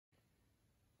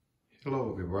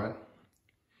Hello everyone.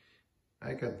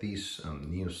 I got this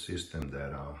new system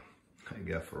that I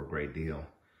got for a great deal.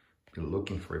 Been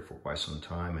looking for it for quite some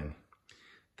time, and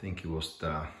I think it was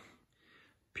the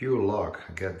pure luck.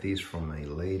 I got this from a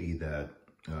lady that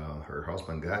her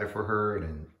husband got it for her,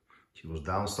 and she was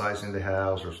downsizing the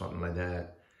house or something like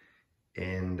that.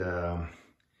 And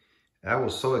I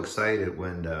was so excited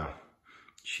when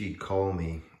she called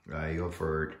me. I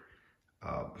offered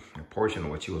a portion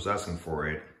of what she was asking for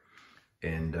it,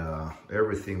 and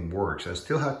everything works. I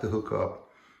still have to hook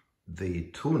up the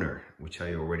tuner, which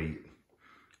I already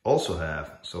also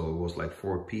have. So it was like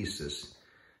 4 pieces,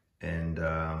 and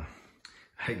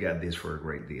I got this for a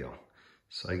great deal.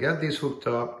 So I got this hooked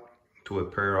up to a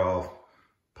pair of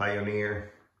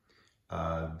Pioneer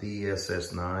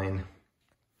DSS9.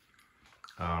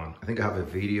 I think I have a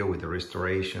video with the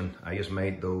restoration. I just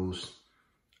made those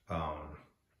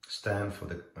stand for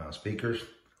the speakers.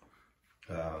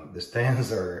 The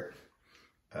stands are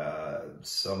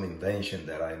some invention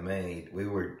that I made. We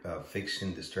were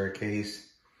fixing the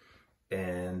staircase,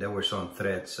 and there were some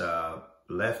threads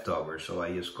left over, so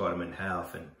I just cut them in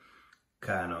half and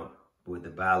kind of with the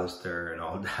baluster and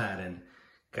all that, and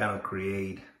kind of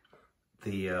create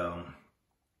the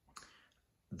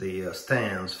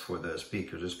stands for the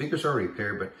speakers. The speakers are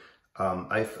repaired, but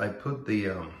I put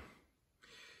the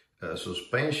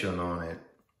suspension on it,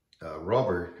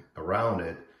 rubber around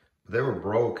it. They were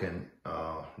broken.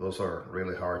 Those are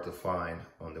really hard to find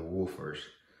on the woofers.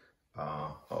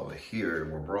 Over here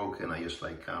were broken. I just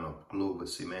like kind of glue with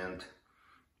cement.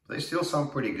 They still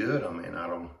sound pretty good. I mean, I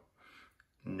don't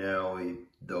know if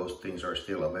those things are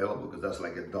still available, because that's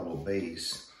like a double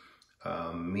bass.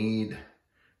 Mead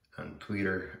and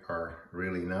tweeter are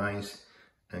really nice,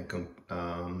 and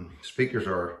speakers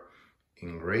are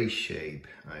in great shape.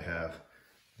 I have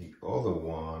the other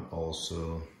one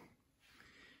also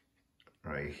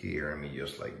right here. I mean,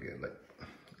 just like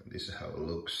this is how it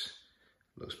looks.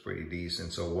 Looks pretty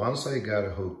decent. So once I got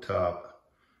it hooked up,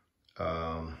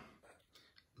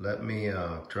 let me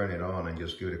turn it on and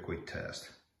just give it a quick test.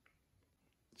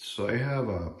 So I have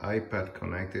an iPad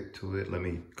connected to it. Let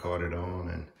me cut it on,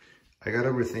 and I got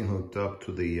everything hooked up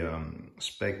to the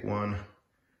Spec one,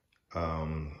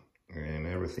 and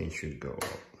everything should go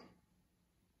up.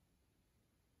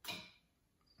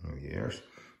 Yes.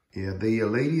 Yeah, the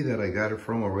lady that I got it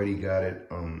from already got it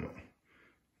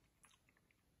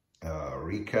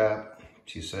recap.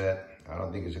 She said, I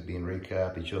don't think it's being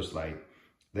recapped. It's just like,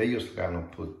 they just kind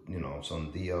of put, you know,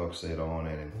 some dioxide on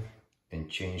it and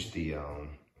change the,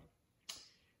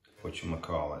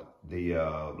 whatchamacallit, the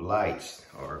lights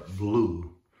are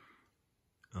blue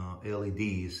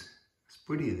LEDs. It's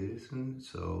pretty, isn't it?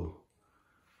 So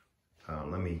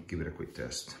let me give it a quick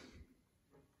test.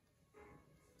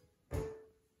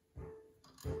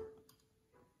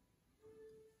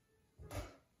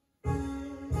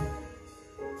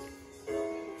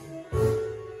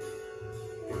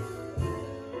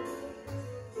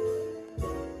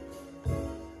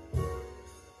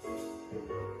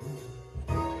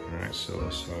 So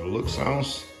that's how it looks,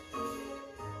 sounds.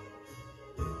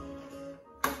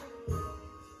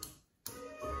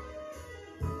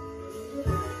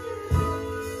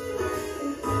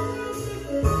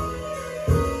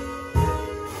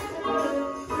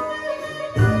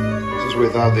 This is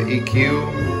without the EQ.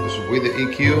 This is with the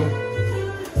EQ.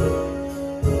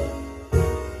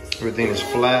 Everything is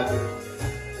flat.